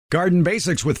Garden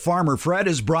Basics with Farmer Fred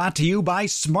is brought to you by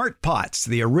Smart Pots,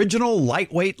 the original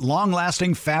lightweight,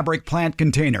 long-lasting fabric plant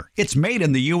container. It's made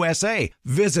in the USA.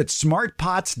 Visit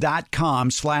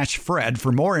smartpots.com/Fred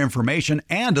for more information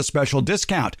and a special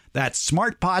discount. That's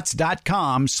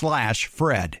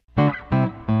smartpots.com/Fred.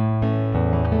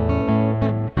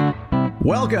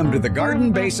 Welcome to the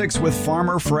Garden Basics with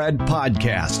Farmer Fred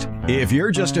podcast. If you're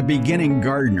just a beginning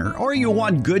gardener or you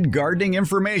want good gardening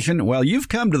information, well, you've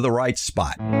come to the right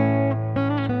spot.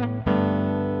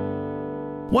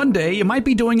 One day you might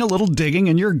be doing a little digging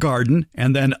in your garden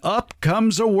and then up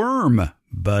comes a worm.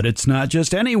 But it's not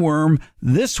just any worm.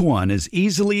 This one is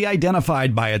easily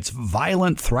identified by its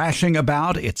violent thrashing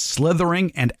about, its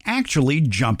slithering, and actually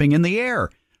jumping in the air.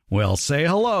 Well, say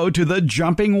hello to the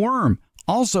jumping worm,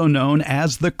 also known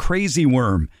as the crazy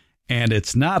worm. And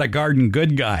it's not a garden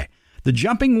good guy. The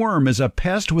jumping worm is a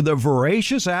pest with a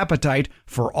voracious appetite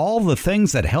for all the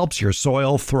things that helps your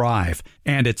soil thrive,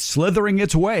 and it's slithering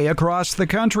its way across the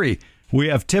country. We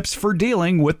have tips for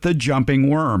dealing with the jumping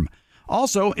worm.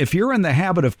 Also, if you're in the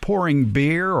habit of pouring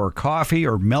beer or coffee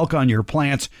or milk on your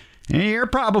plants, you're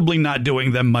probably not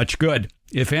doing them much good,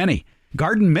 if any.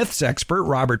 Garden Myths expert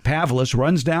Robert Pavlis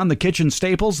runs down the kitchen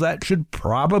staples that should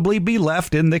probably be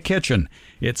left in the kitchen.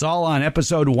 It's all on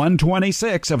episode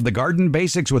 126 of the Garden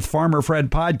Basics with Farmer Fred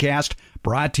podcast,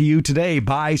 brought to you today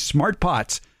by Smart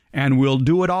Pots. And we'll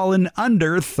do it all in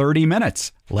under 30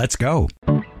 minutes. Let's go.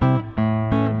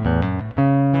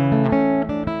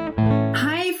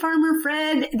 Hi, Farmer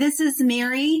Fred. This is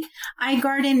Mary. I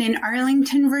garden in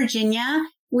Arlington, Virginia,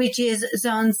 which is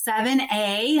Zone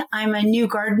 7A. I'm a new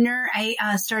gardener. I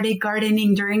started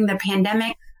gardening during the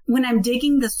pandemic. When I'm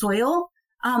digging the soil,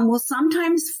 we'll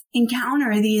sometimes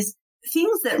encounter these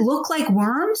things that look like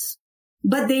worms,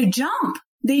 but they jump.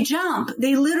 They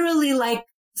literally like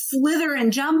slither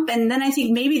and jump. And then I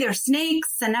think maybe they're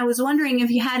snakes. And I was wondering if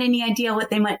you had any idea what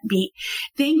they might be.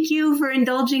 Thank you for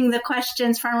indulging the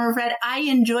questions, Farmer Fred. I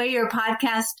enjoy your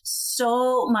podcast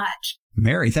so much.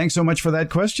 Mary, thanks so much for that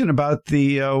question about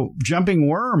the jumping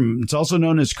worm. It's also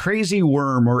known as crazy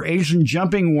worm or Asian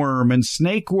jumping worm and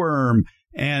snake worm.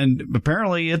 And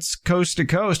apparently it's coast to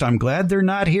coast. I'm glad they're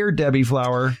not here, Debbie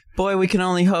Flower. Boy, we can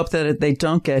only hope that they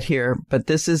don't get here. But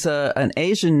this is an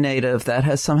Asian native that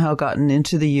has somehow gotten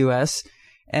into the U.S.,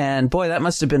 and boy, that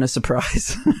must have been a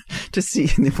surprise to see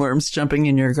the worms jumping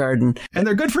in your garden. And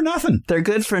they're good for nothing. They're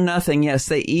good for nothing. Yes,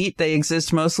 they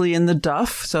exist mostly in the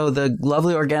duff. So the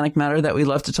lovely organic matter that we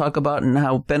love to talk about and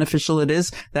how beneficial it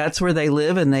is, that's where they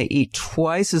live. And they eat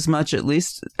twice as much, at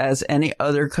least, as any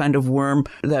other kind of worm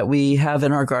that we have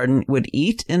in our garden would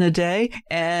eat in a day.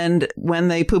 And when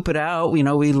they poop it out,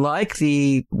 we like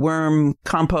the worm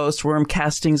compost, worm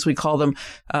castings, we call them,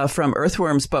 from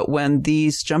earthworms. But when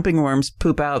these jumping worms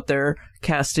poop out their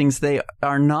castings, they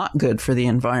are not good for the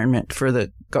environment, for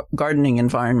the gardening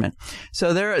environment.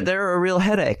 So they're a real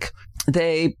headache.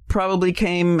 They probably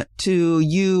came to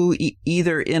you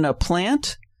either in a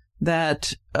plant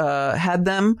that had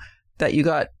them, that you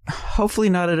got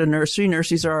hopefully not at a nursery.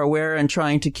 Nurseries are aware and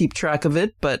trying to keep track of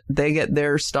it, but they get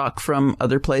their stock from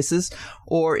other places,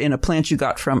 or in a plant you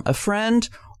got from a friend,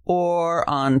 or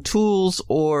on tools,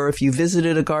 or if you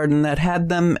visited a garden that had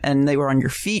them and they were on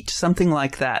your feet, something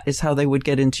like that is how they would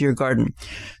get into your garden.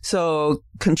 So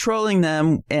controlling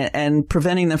them and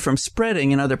preventing them from spreading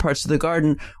in other parts of the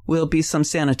garden will be some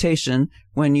sanitation.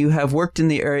 When you have worked in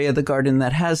the area of the garden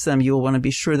that has them, you'll want to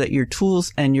be sure that your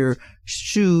tools and your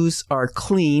shoes are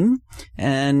clean,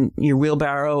 and your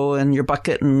wheelbarrow and your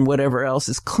bucket and whatever else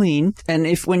is clean. And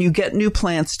when you get new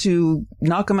plants, to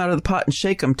knock them out of the pot and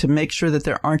shake them to make sure that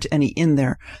there aren't any in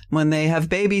there. When they have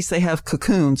babies, they have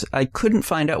cocoons. I couldn't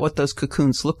find out what those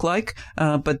cocoons look like,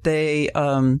 but they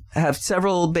have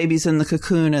several babies in the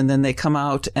cocoon, and then they come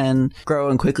out and grow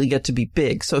and quickly get to be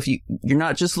big. So if you're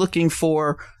not just looking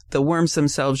for the worms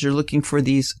themselves, you're looking for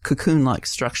these cocoon-like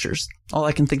structures. All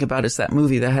I can think about is that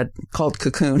movie that had called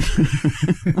Cocoon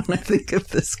when I think of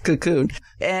this cocoon.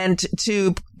 And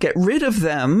to get rid of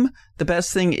them, the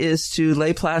best thing is to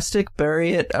lay plastic,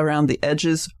 bury it around the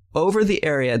edges over the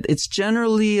area. It's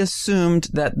generally assumed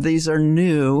that these are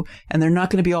new and they're not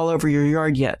going to be all over your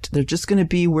yard yet. They're just going to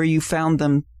be where you found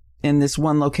them in this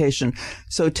one location.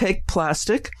 So take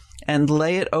plastic and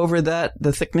lay it over that.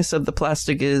 The thickness of the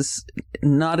plastic is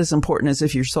not as important as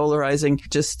if you're solarizing.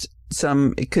 Just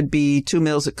it could be 2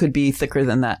 mils, it could be thicker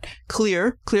than that.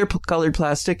 Clear colored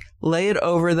plastic, lay it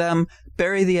over them,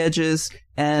 bury the edges,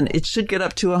 and it should get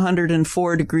up to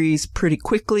 104 degrees pretty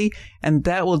quickly, and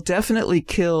that will definitely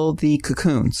kill the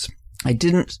cocoons. I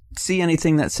didn't see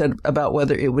anything that said about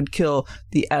whether it would kill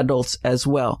the adults as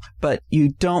well. But you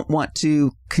don't want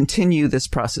to continue this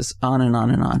process on and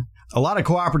on and on. A lot of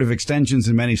cooperative extensions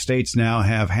in many states now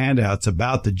have handouts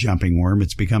about the jumping worm.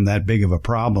 It's become that big of a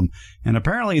problem. And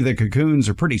apparently the cocoons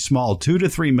are pretty small, 2 to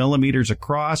 3 millimeters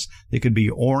across. They could be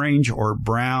orange or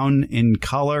brown in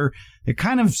color. They're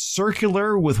kind of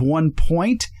circular with one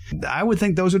point. I would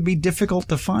think those would be difficult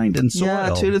to find in soil.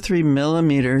 Yeah, 2 to 3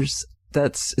 millimeters.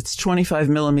 It's 25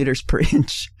 millimeters per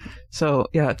inch. So,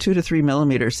 yeah, 2 to 3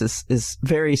 millimeters is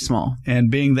very small. And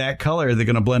being that color, they're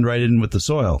going to blend right in with the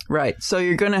soil. Right. So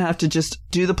you're going to have to just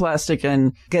do the plastic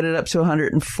and get it up to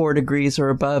 104 degrees or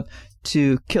above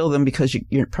to kill them, because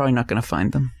you're probably not going to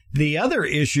find them. The other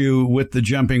issue with the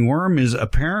jumping worm is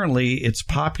apparently it's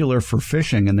popular for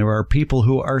fishing, and there are people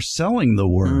who are selling the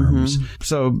worms. Mm-hmm.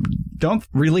 So don't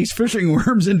release fishing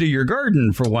worms into your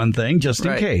garden, for one thing, just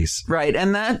in case. Right.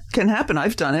 And that can happen.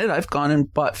 I've done it. I've gone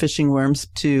and bought fishing worms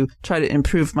to try to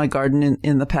improve my garden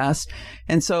in the past.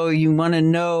 And so you want to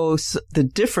know the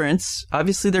difference.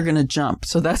 Obviously, they're going to jump.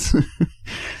 So that's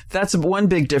that's one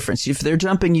big difference. If they're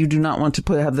jumping, you do not want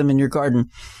to have them in your garden.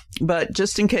 But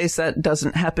just in case that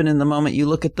doesn't happen in the moment you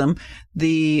look at them,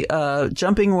 the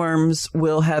jumping worms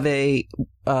will have a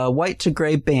white to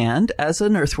gray band, as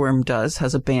an earthworm does,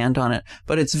 has a band on it,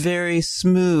 but it's very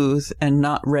smooth and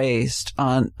not raised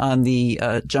on the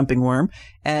jumping worm,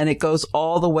 and it goes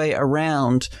all the way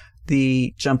around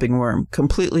the jumping worm,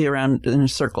 completely around in a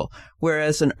circle,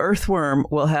 whereas an earthworm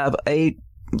will have a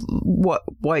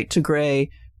white to gray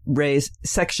raised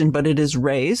section, but it is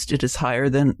raised. It is higher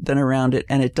than around it,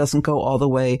 and it doesn't go all the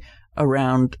way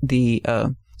around the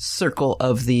circle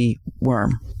of the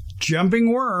worm.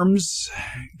 Jumping worms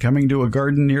coming to a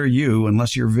garden near you,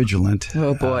 unless you're vigilant.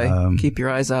 Oh, boy. Keep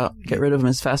your eyes out. Get rid of them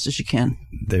as fast as you can.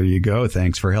 There you go.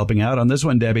 Thanks for helping out on this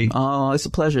one, Debbie. Oh, it's a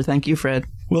pleasure. Thank you, Fred.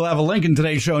 We'll have a link in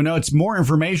today's show notes. More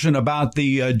information about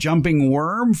the jumping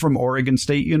worm from Oregon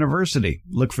State University.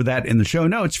 Look for that in the show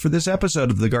notes for this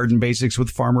episode of the Garden Basics with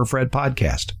Farmer Fred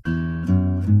podcast.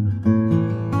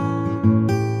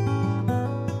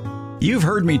 You've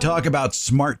heard me talk about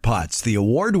Smart Pots, the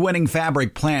award-winning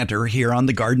fabric planter here on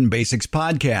the Garden Basics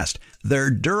podcast.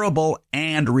 They're durable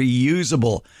and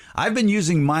reusable. I've been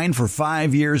using mine for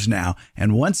 5 years now,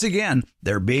 and once again,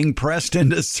 they're being pressed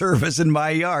into service in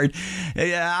my yard.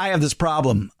 I have this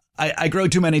problem. I grow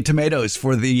too many tomatoes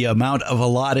for the amount of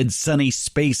allotted sunny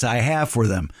space I have for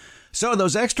them. So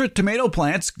those extra tomato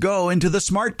plants go into the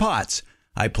Smart Pots.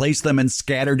 I place them in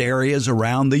scattered areas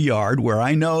around the yard where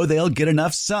I know they'll get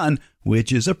enough sun,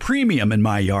 which is a premium in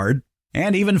my yard.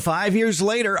 And even 5 years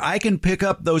later, I can pick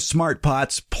up those Smart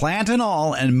Pots, plant and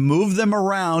all, and move them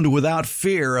around without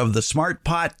fear of the Smart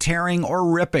Pot tearing or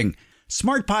ripping.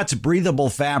 Smart Pot's breathable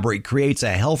fabric creates a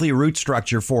healthy root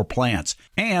structure for plants.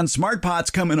 And Smart Pots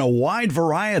come in a wide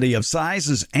variety of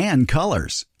sizes and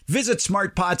colors. Visit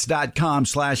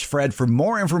smartpots.com/Fred for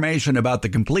more information about the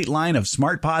complete line of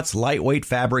Smart Pots lightweight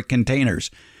fabric containers.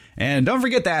 And don't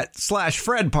forget that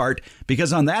 /Fred part,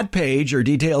 because on that page are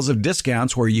details of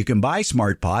discounts where you can buy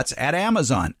Smart Pots at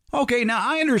Amazon. Okay, now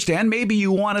I understand maybe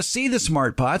you want to see the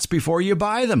Smart Pots before you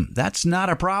buy them. That's not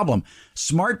a problem.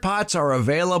 Smart Pots are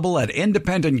available at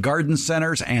independent garden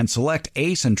centers and select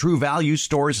Ace and True Value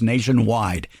stores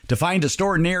nationwide. To find a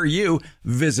store near you,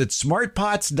 visit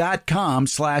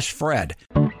smartpots.com/Fred.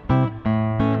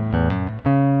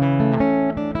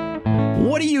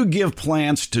 What do you give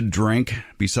plants to drink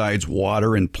besides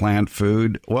water and plant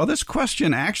food? Well, this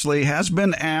question actually has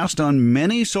been asked on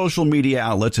many social media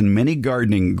outlets and many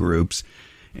gardening groups,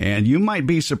 and you might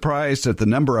be surprised at the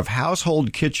number of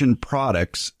household kitchen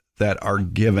products that are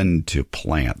given to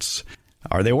plants.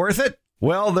 Are they worth it?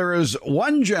 Well, there is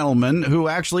one gentleman who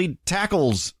actually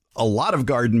tackles a lot of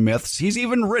garden myths. He's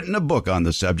even written a book on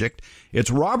the subject.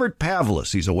 It's Robert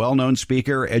Pavlis. He's a well-known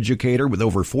speaker, educator with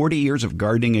over 40 years of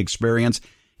gardening experience.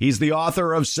 He's the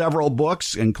author of several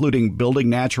books, including Building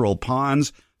Natural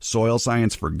Ponds, Soil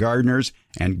Science for Gardeners,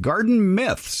 and Garden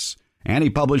Myths. And he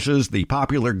publishes the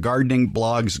popular gardening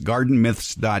blogs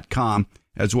gardenmyths.com,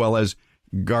 as well as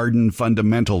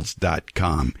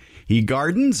gardenfundamentals.com. He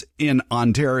gardens in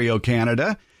Ontario,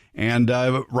 Canada. And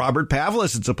Robert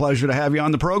Pavlis, it's a pleasure to have you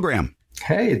on the program.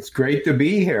 Hey, it's great to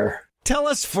be here. Tell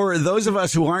us, for those of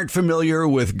us who aren't familiar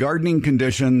with gardening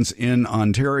conditions in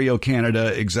Ontario,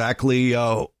 Canada, exactly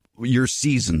your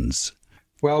seasons.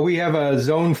 Well, we have a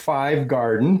Zone 5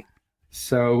 garden,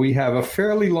 so we have a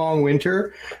fairly long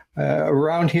winter.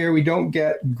 Around here, we don't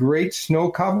get great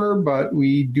snow cover, but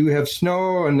we do have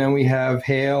snow, and then we have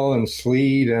hail and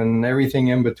sleet and everything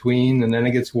in between, and then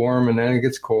it gets warm and then it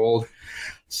gets cold.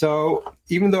 So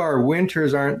even though our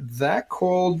winters aren't that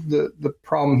cold, the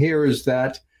problem here is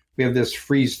that we have this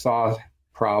freeze-thaw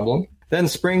problem. Then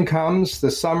spring comes.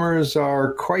 The summers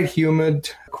are quite humid,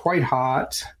 quite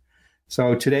hot.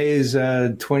 So today is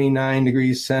 29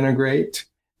 degrees centigrade.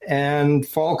 And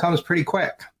fall comes pretty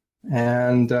quick.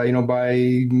 And,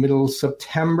 by middle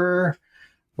September,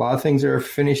 a lot of things are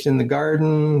finished in the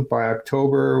garden. By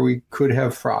October, we could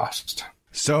have frost.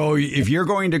 So if you're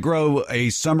going to grow a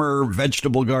summer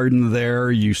vegetable garden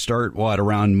there, you start,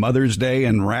 around Mother's Day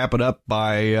and wrap it up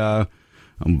by,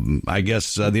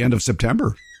 the end of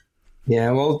September?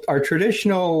 Yeah, well, our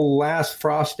traditional last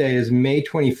frost day is May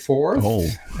 24th.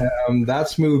 Oh.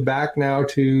 That's moved back now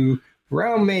to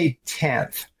around May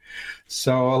 10th.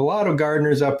 So a lot of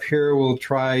gardeners up here will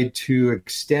try to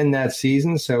extend that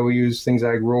season. So we use things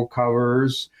like roll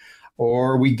covers,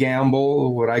 or we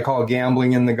gamble, what I call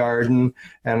gambling in the garden.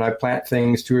 And I plant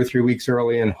things 2 or 3 weeks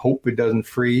early and hope it doesn't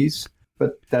freeze.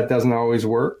 But that doesn't always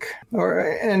work.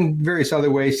 And various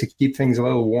other ways to keep things a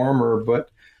little warmer.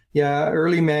 But yeah,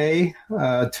 early May,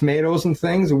 tomatoes and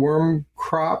things, worm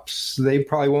crops, they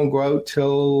probably won't go out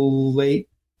till late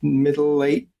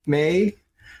May,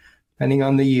 depending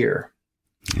on the year.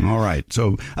 All right.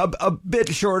 So a bit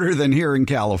shorter than here in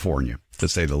California, to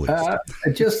say the least.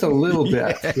 Just a little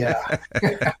bit, yeah.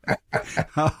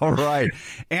 All right.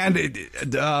 And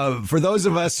for those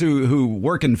of us who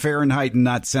work in Fahrenheit and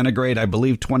not centigrade, I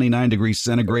believe 29 degrees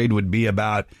centigrade would be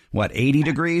about, 80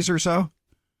 degrees or so?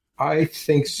 I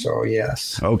think so,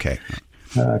 yes. Okay.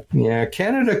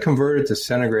 Canada converted to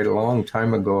centigrade a long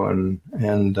time ago, and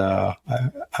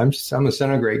I'm a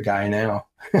centigrade guy now.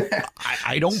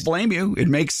 I don't blame you. It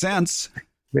makes sense.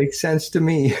 Makes sense to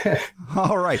me.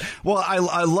 All right. Well, I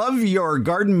love your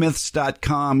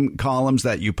gardenmyths.com columns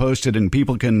that you posted, and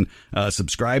people can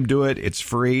subscribe to it. It's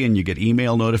free, and you get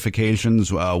email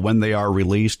notifications when they are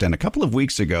released. And a couple of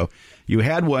weeks ago, you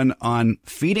had one on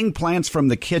feeding plants from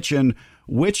the kitchen,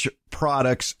 which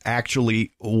products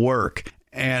actually work.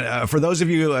 And for those of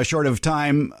you short of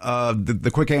time,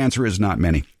 the quick answer is not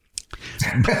many.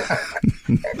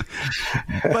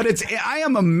 But I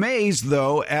am amazed,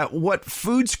 though, at what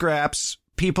food scraps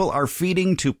people are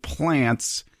feeding to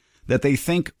plants that they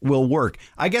think will work.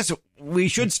 I guess we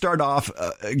should start off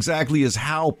exactly as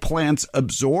how plants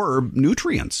absorb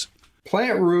nutrients.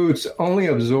 Plant roots only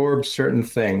absorb certain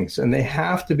things, and they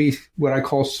have to be what I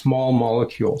call small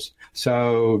molecules.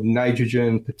 So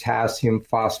nitrogen, potassium,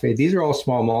 phosphate, these are all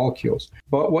small molecules.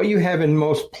 But what you have in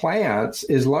most plants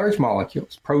is large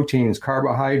molecules, proteins,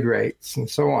 carbohydrates, and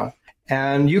so on.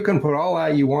 And you can put all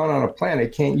that you want on a plant.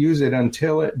 It can't use it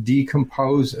until it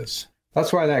decomposes.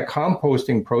 That's why that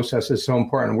composting process is so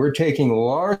important. We're taking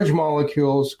large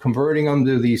molecules, converting them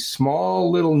to these small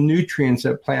little nutrients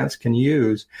that plants can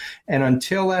use. And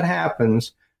until that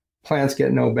happens, plants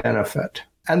get no benefit.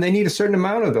 And they need a certain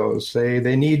amount of those.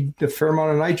 They need a fair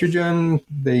amount of nitrogen.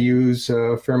 They use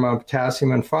a fair amount of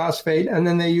potassium and phosphate. And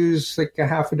then they use like a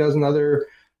half a dozen other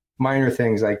minor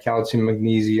things like calcium,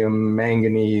 magnesium,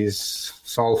 manganese,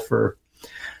 sulfur.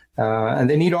 And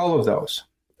they need all of those.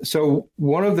 So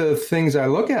one of the things I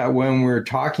look at when we're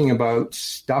talking about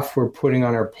stuff we're putting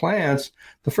on our plants,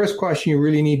 the first question you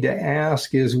really need to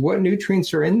ask is what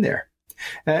nutrients are in there?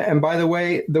 And by the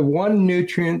way, the one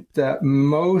nutrient that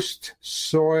most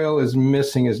soil is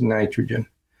missing is nitrogen.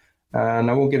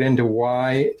 And I won't get into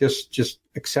why, just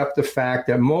accept the fact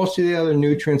that most of the other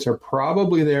nutrients are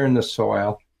probably there in the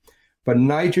soil, but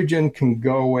nitrogen can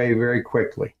go away very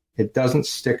quickly. It doesn't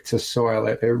stick to soil,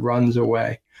 it runs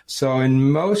away. So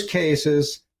in most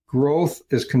cases, growth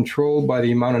is controlled by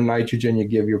the amount of nitrogen you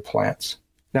give your plants.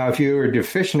 Now, if you are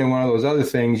deficient in one of those other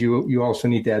things, you also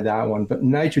need to add that one. But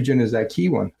nitrogen is that key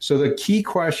one. So the key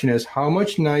question is, how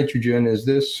much nitrogen is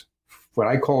this, what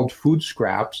I called food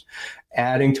scraps,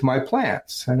 adding to my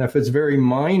plants? And if it's very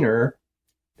minor,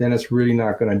 then it's really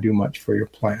not going to do much for your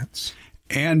plants.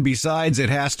 And besides, it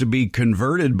has to be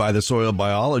converted by the soil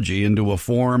biology into a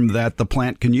form that the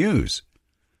plant can use.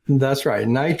 That's right.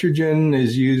 Nitrogen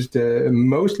is used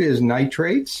mostly as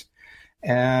nitrates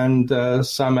and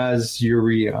some as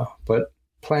urea, but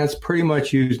plants pretty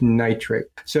much use nitrate.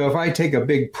 So if I take a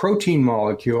big protein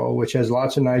molecule, which has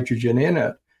lots of nitrogen in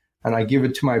it, and I give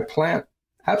it to my plant,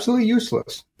 absolutely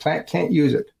useless. Plant can't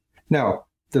use it. Now,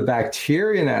 the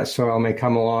bacteria in that soil may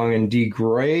come along and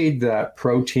degrade that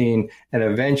protein and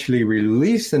eventually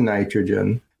release the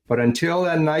nitrogen, but until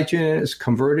that nitrogen is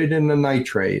converted into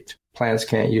nitrate, plants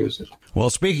can't use it. Well,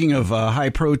 speaking of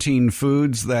high-protein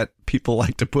foods that people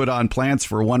like to put on plants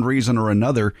for one reason or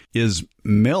another is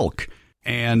milk.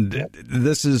 And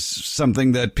this is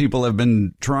something that people have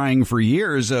been trying for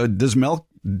years. Does milk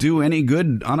do any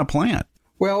good on a plant?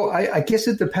 Well, I guess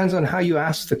it depends on how you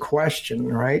ask the question,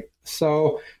 right?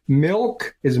 So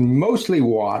milk is mostly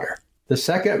water. The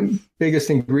second biggest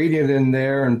ingredient in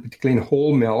there, and particularly in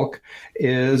whole milk,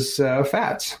 is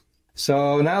fats.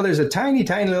 So now there's a tiny,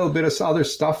 tiny little bit of other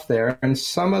stuff there, and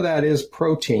some of that is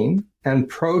protein, and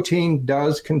protein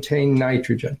does contain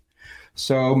nitrogen.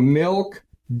 So milk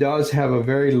does have a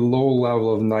very low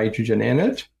level of nitrogen in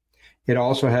it. It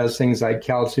also has things like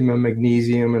calcium and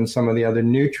magnesium and some of the other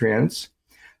nutrients.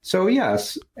 So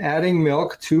yes, adding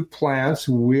milk to plants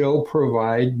will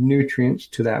provide nutrients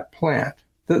to that plant.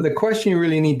 The question you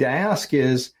really need to ask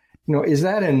is, is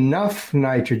that enough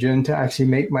nitrogen to actually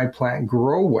make my plant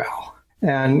grow well?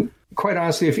 And quite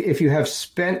honestly, if you have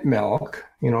spent milk,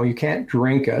 you can't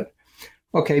drink it.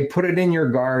 Okay, put it in your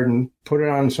garden, put it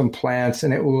on some plants,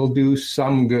 and it will do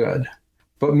some good.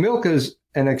 But milk is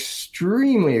an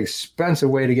extremely expensive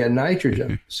way to get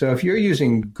nitrogen. So if you're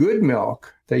using good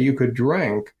milk that you could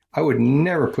drink, I would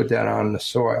never put that on the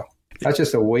soil. That's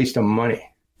just a waste of money.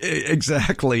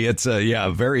 Exactly. It's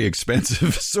a very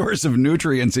expensive source of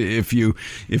nutrients if you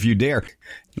dare.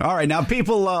 All right. Now,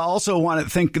 people also want to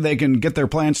think they can get their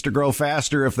plants to grow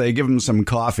faster if they give them some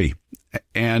coffee.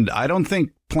 And I don't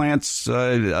think plants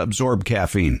absorb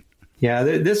caffeine. Yeah,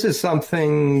 this is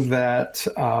something that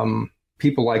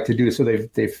people like to do. So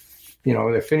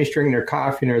they're finished drinking their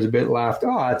coffee and there's a bit left.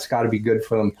 Oh, it's got to be good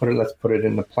for them. Let's put it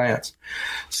in the plants.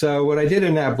 So what I did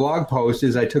in that blog post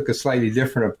is I took a slightly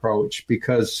different approach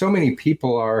because so many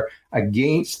people are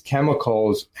against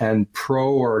chemicals and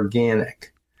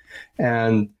pro-organic.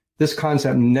 And this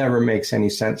concept never makes any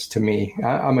sense to me.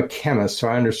 I'm a chemist, so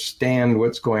I understand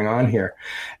what's going on here.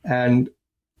 And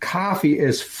coffee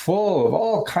is full of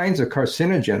all kinds of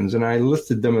carcinogens, and I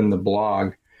listed them in the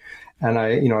blog. And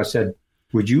I said,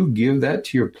 would you give that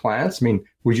to your plants? I mean,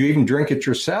 would you even drink it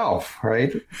yourself,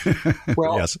 right?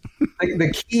 Well, yes.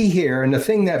 The key here, and the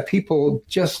thing that people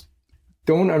just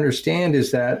don't understand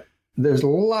is that there's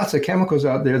lots of chemicals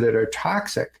out there that are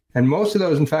toxic. And most of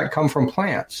those, in fact, come from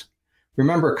plants.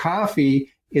 Remember,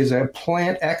 coffee is a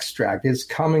plant extract. It's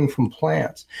coming from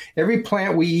plants. Every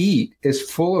plant we eat is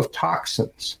full of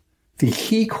toxins. The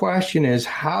key question is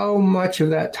how much of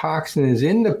that toxin is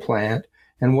in the plant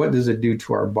and what does it do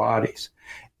to our bodies?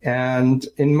 And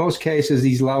in most cases,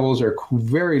 these levels are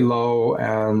very low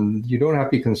and you don't have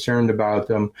to be concerned about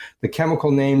them. The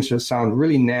chemical names just sound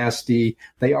really nasty.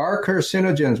 They are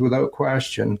carcinogens without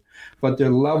question, but their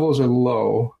levels are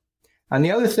low. And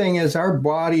the other thing is our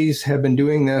bodies have been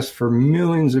doing this for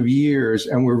millions of years,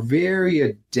 and we're very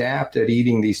adept at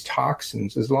eating these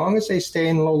toxins as long as they stay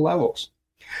in low levels.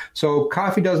 So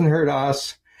coffee doesn't hurt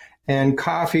us, and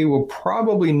coffee will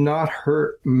probably not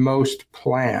hurt most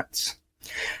plants.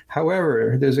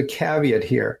 However, there's a caveat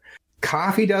here.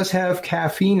 Coffee does have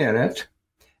caffeine in it,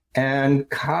 and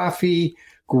coffee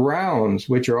grounds,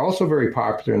 which are also very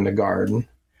popular in the garden,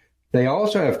 they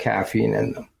also have caffeine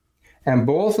in them. And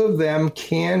both of them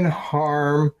can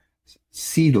harm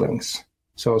seedlings.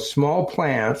 So small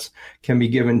plants can be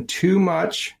given too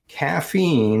much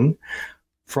caffeine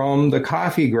from the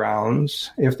coffee grounds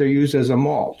if they're used as a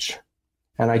mulch.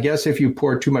 And I guess if you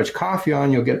pour too much coffee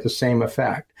on, you'll get the same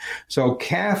effect. So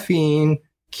caffeine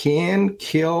can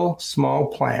kill small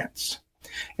plants,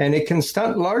 and it can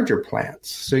stunt larger plants.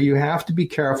 So you have to be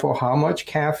careful how much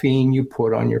caffeine you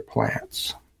put on your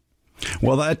plants.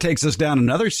 Well, that takes us down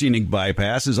another scenic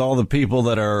bypass is all the people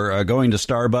that are going to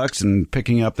Starbucks and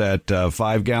picking up that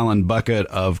 5-gallon bucket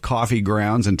of coffee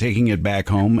grounds and taking it back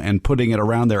home and putting it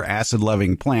around their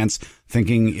acid-loving plants,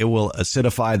 thinking it will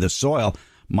acidify the soil.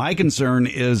 My concern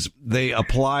is they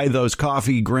apply those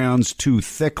coffee grounds too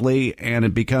thickly and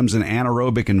it becomes an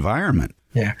anaerobic environment.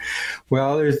 Yeah.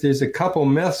 Well, there's a couple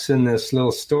myths in this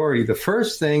little story. The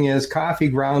first thing is coffee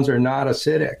grounds are not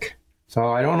acidic. So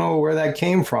I don't know where that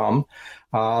came from.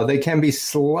 They can be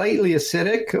slightly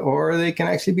acidic or they can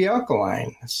actually be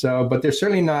alkaline. But they're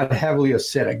certainly not heavily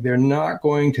acidic. They're not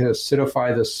going to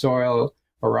acidify the soil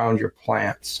around your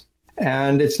plants.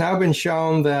 And it's now been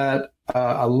shown that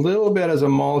a little bit as a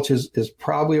mulch is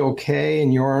probably okay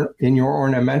in your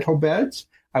ornamental beds.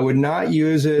 I would not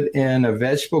use it in a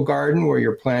vegetable garden where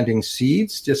you're planting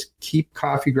seeds. Just keep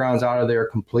coffee grounds out of there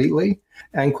completely.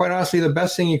 And quite honestly, the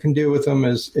best thing you can do with them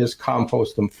is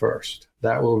compost them first.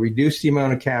 That will reduce the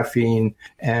amount of caffeine,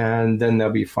 and then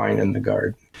they'll be fine in the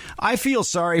garden. I feel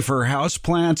sorry for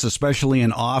houseplants, especially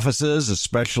in offices,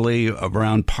 especially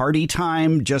around party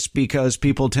time, just because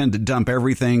people tend to dump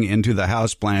everything into the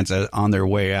houseplants on their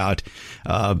way out,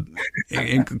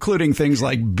 including things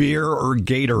like beer or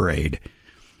Gatorade.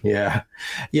 Yeah.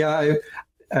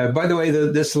 By the way,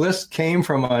 this list came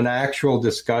from an actual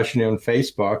discussion on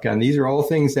Facebook, and these are all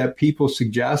things that people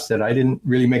suggested. I didn't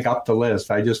really make up the list.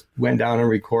 I just went down and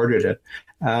recorded it.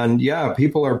 And yeah,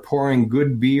 people are pouring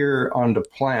good beer onto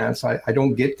plants. I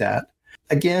don't get that.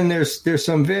 Again, there's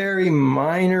some very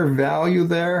minor value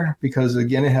there because,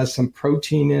 again, it has some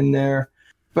protein in there.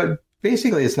 But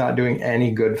basically, it's not doing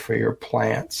any good for your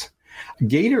plants.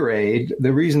 Gatorade,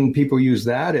 the reason people use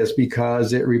that is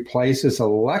because it replaces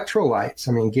electrolytes.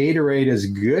 I mean, Gatorade is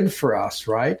good for us,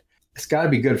 right? It's got to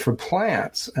be good for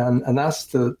plants. And that's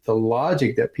the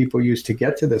logic that people use to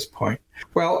get to this point.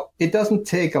 Well, it doesn't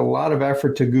take a lot of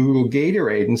effort to Google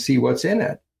Gatorade and see what's in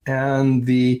it. And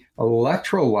the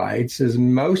electrolytes is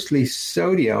mostly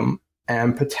sodium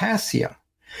and potassium.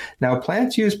 Now,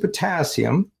 plants use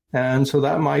potassium, and so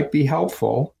that might be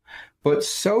helpful. But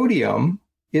sodium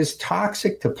is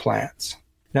toxic to plants.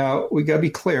 Now, we got to be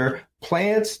clear.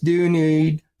 Plants do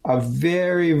need a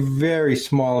very, very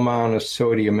small amount of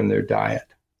sodium in their diet,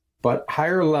 but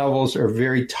higher levels are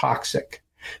very toxic.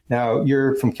 Now,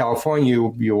 you're from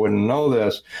California, you wouldn't know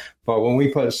this, but when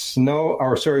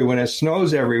when it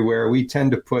snows everywhere, we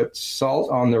tend to put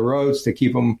salt on the roads to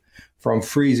keep them from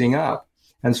freezing up.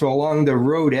 And so along the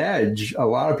road edge, a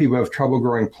lot of people have trouble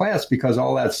growing plants because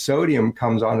all that sodium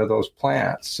comes onto those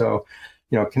plants. So,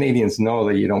 Canadians know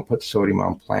that you don't put sodium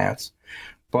on plants.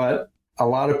 But a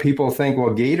lot of people think,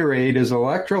 well, Gatorade is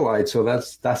electrolyte, so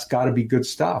that's got to be good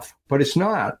stuff. But it's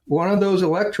not. One of those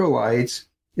electrolytes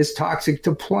is toxic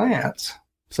to plants.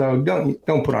 So don't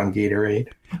put on Gatorade.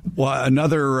 Well,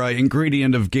 another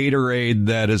ingredient of Gatorade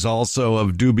that is also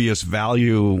of dubious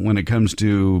value when it comes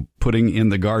to putting in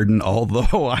the garden,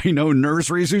 although I know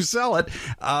nurseries who sell it,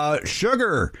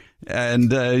 sugar.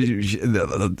 And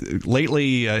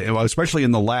lately, especially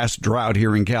in the last drought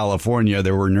here in California,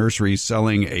 there were nurseries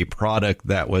selling a product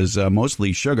that was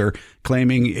mostly sugar,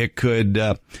 claiming it could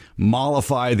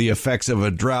mollify the effects of a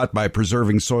drought by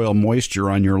preserving soil moisture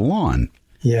on your lawn.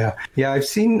 Yeah. I've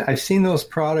seen those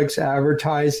products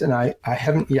advertised, and I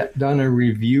haven't yet done a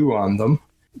review on them.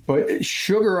 But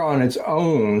sugar on its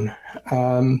own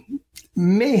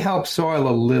may help soil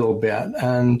a little bit,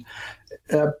 and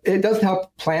it doesn't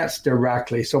help plants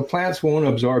directly. So plants won't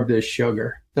absorb this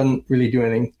sugar. Doesn't really do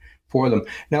anything for them.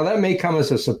 Now, that may come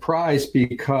as a surprise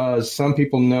because some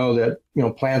people know that,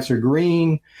 plants are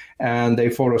green and they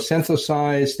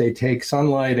photosynthesize, they take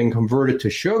sunlight and convert it to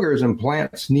sugars, and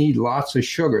plants need lots of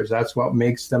sugars. That's what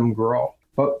makes them grow.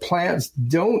 But plants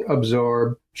don't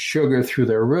absorb sugar through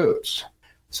their roots.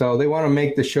 So they want to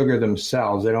make the sugar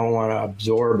themselves. They don't want to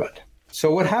absorb it.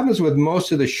 So what happens with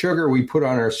most of the sugar we put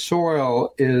on our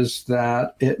soil is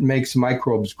that it makes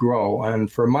microbes grow. And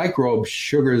for microbes,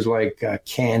 sugar is like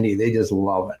candy. They just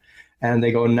love it. And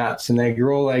they go nuts and they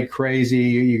grow like crazy.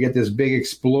 You get this big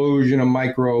explosion of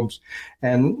microbes.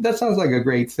 And that sounds like a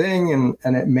great thing,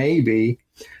 and it may be.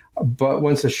 But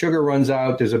once the sugar runs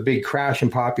out, there's a big crash in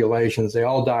populations. They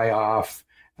all die off.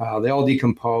 They all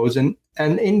decompose. And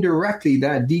indirectly,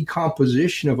 that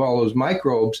decomposition of all those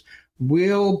microbes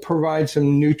will provide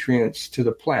some nutrients to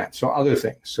the plant. So other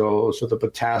things. So the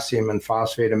potassium and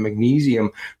phosphate and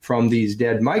magnesium from these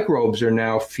dead microbes are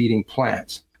now feeding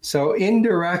plants. So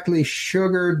indirectly,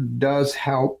 sugar does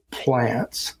help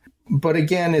plants. But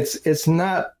again, it's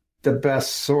not the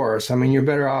best source. I mean, you're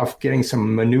better off getting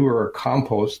some manure or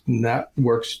compost, and that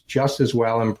works just as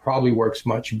well and probably works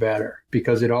much better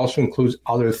because it also includes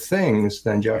other things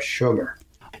than just sugar.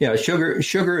 Yeah,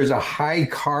 sugar is a high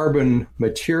carbon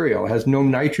material. It has no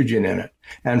nitrogen in it.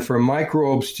 And for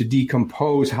microbes to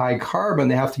decompose high carbon,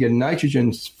 they have to get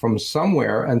nitrogen from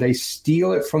somewhere, and they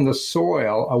steal it from the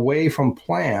soil away from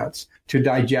plants to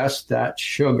digest that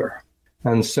sugar.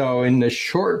 And so in the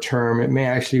short term, it may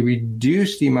actually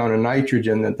reduce the amount of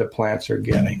nitrogen that the plants are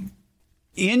getting.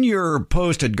 In your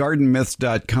post at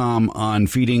gardenmyths.com on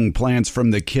feeding plants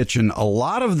from the kitchen, a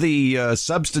lot of the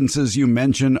substances you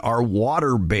mention are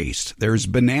water-based. There's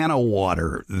banana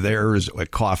water, there's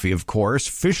coffee, of course,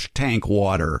 fish tank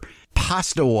water,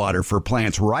 pasta water for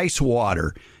plants, rice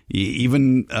water,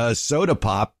 even soda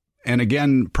pop. And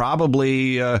again,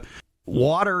 probably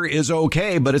water is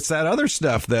okay, but it's that other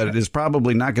stuff that is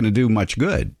probably not going to do much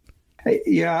good.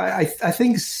 Yeah, I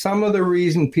think some of the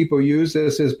reason people use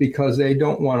this is because they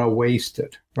don't want to waste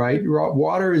it, right?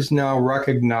 Water is now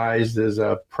recognized as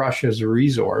a precious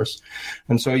resource.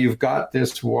 And so you've got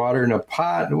this water in a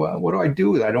pot. Well, what do I do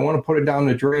with it? I don't want to put it down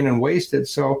the drain and waste it,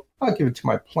 so I'll give it to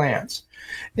my plants.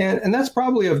 And that's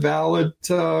probably a valid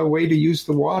way to use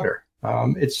the water.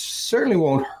 It certainly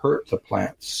won't hurt the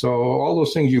plants. So all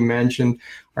those things you mentioned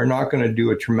are not going to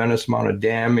do a tremendous amount of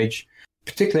damage.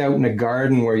 particularly out in a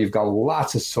garden where you've got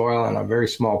lots of soil and a very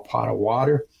small pot of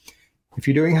water. If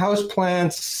you're doing house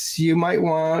plants, you might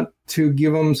want to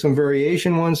give them some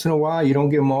variation once in a while. You don't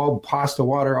give them all pasta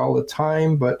water all the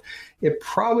time, but it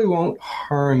probably won't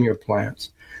harm your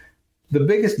plants. The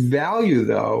biggest value,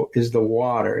 though, is the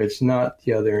water. It's not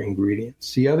the other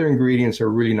ingredients. The other ingredients are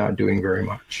really not doing very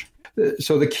much.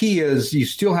 So the key is you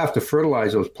still have to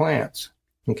fertilize those plants.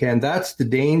 Okay, and that's the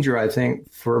danger, I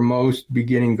think, for most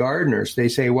beginning gardeners. They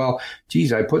say, well,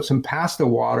 geez, I put some pasta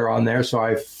water on there, so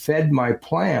I fed my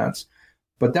plants.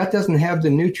 But that doesn't have the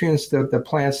nutrients that the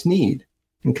plants need,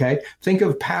 okay? Think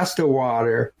of pasta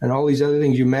water and all these other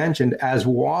things you mentioned as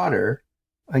water,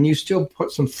 and you still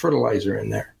put some fertilizer in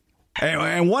there.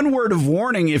 And one word of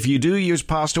warning, if you do use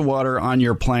pasta water on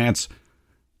your plants,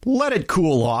 let it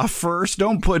cool off first.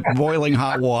 Don't put boiling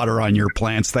hot water on your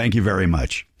plants. Thank you very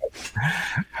much.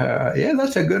 Yeah,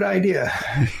 that's a good idea.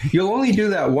 You'll only do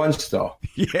that once, though.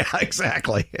 Yeah,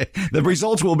 exactly. The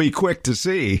results will be quick to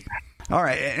see. All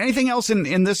right. Anything else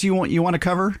in this you want to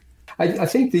cover? I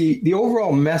think the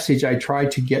overall message I try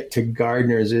to get to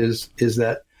gardeners is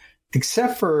that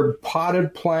except for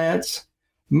potted plants,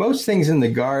 most things in the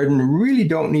garden really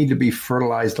don't need to be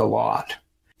fertilized a lot.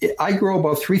 I grow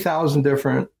about 3,000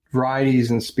 different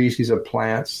varieties and species of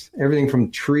plants, everything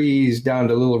from trees down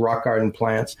to little rock garden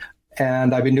plants.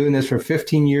 And I've been doing this for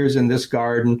 15 years in this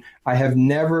garden. I have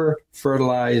never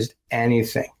fertilized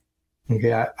anything.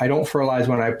 Okay, I don't fertilize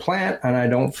when I plant, and I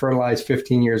don't fertilize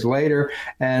 15 years later.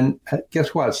 And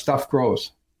guess what? Stuff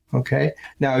grows. Okay.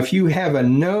 Now, if you have a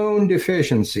known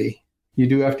deficiency, you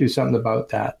do have to do something about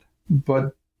that.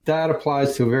 But that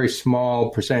applies to a very small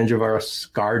percentage of our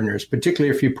gardeners,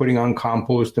 particularly if you're putting on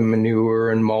compost and manure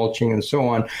and mulching and so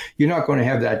on. You're not going to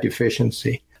have that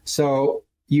deficiency. So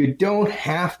you don't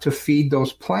have to feed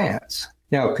those plants.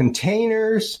 Now,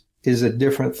 containers is a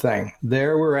different thing.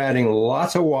 There we're adding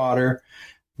lots of water.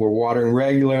 We're watering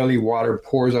regularly. Water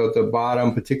pours out the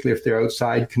bottom, particularly if they're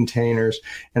outside containers.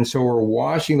 And so we're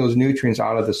washing those nutrients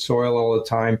out of the soil all the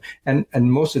time. And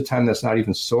most of the time, that's not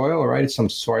even soil, right? It's some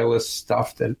soilless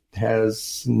stuff that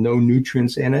has no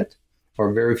nutrients in it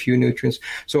or very few nutrients.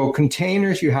 So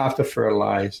containers, you have to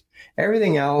fertilize.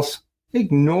 Everything else,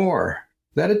 ignore.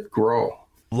 Let it grow.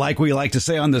 Like we like to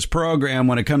say on this program,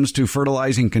 when it comes to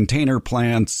fertilizing container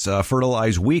plants,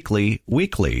 fertilize weekly.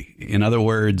 In other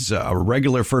words,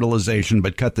 regular fertilization,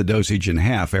 but cut the dosage in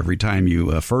half every time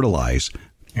you fertilize.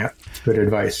 Yeah, good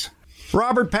advice.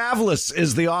 Robert Pavlis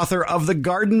is the author of the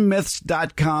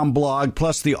GardenMyths.com blog,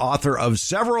 plus the author of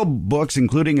several books,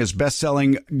 including his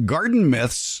best-selling Garden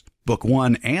Myths, Book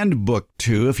 1 and Book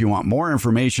 2. If you want more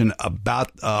information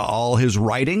about all his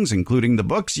writings, including the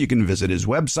books, you can visit his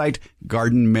website,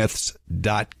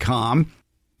 GardenMyths.com.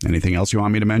 Anything else you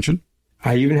want me to mention?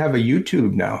 I even have a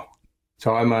YouTube now.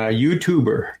 So I'm a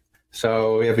YouTuber.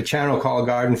 So we have a channel called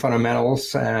Garden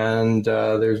Fundamentals, and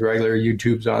there's regular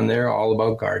YouTubes on there all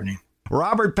about gardening.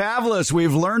 Robert Pavlis,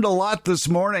 we've learned a lot this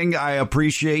morning. I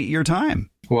appreciate your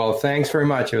time. Well, thanks very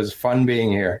much. It was fun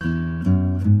being here.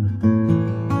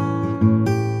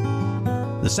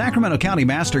 The Sacramento County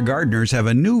Master Gardeners have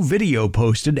a new video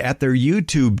posted at their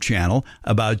YouTube channel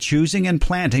about choosing and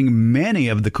planting many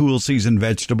of the cool season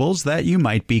vegetables that you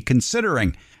might be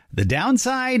considering. The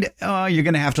downside, you're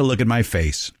going to have to look at my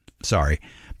face. Sorry.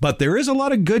 But there is a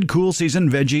lot of good cool season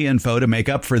veggie info to make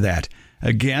up for that.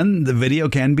 Again, the video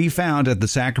can be found at the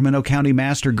Sacramento County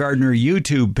Master Gardener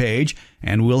YouTube page,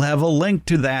 and we'll have a link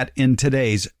to that in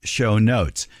today's show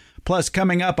notes. Plus,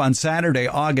 coming up on Saturday,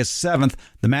 August 7th,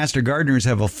 the Master Gardeners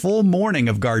have a full morning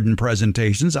of garden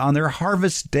presentations on their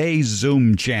Harvest Day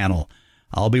Zoom channel.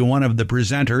 I'll be one of the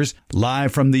presenters,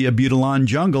 live from the Abutilon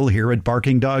Jungle here at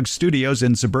Barking Dog Studios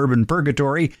in suburban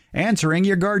Purgatory, answering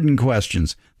your garden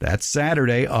questions. That's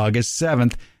Saturday, August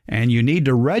 7th, and you need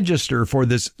to register for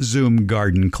this Zoom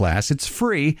garden class. It's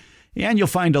free, and you'll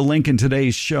find a link in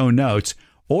today's show notes.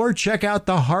 Or check out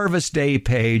the Harvest Day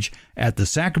page at the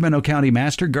Sacramento County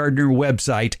Master Gardener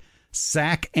website,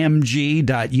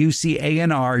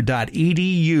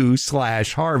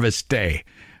 sacmg.ucanr.edu/Harvest Day.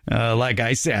 Like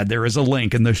I said, there is a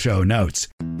link in the show notes.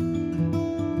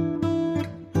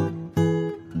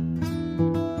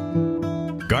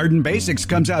 Garden Basics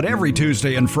comes out every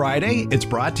Tuesday and Friday. It's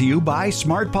brought to you by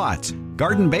Smart Pots.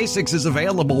 Garden Basics is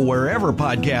available wherever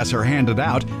podcasts are handed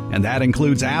out, and that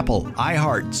includes Apple,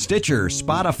 iHeart, Stitcher,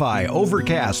 Spotify,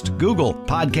 Overcast, Google,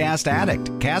 Podcast Addict,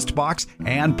 CastBox,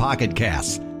 and Pocket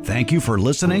Casts. Thank you for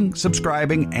listening,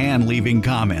 subscribing, and leaving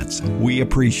comments. We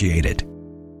appreciate it.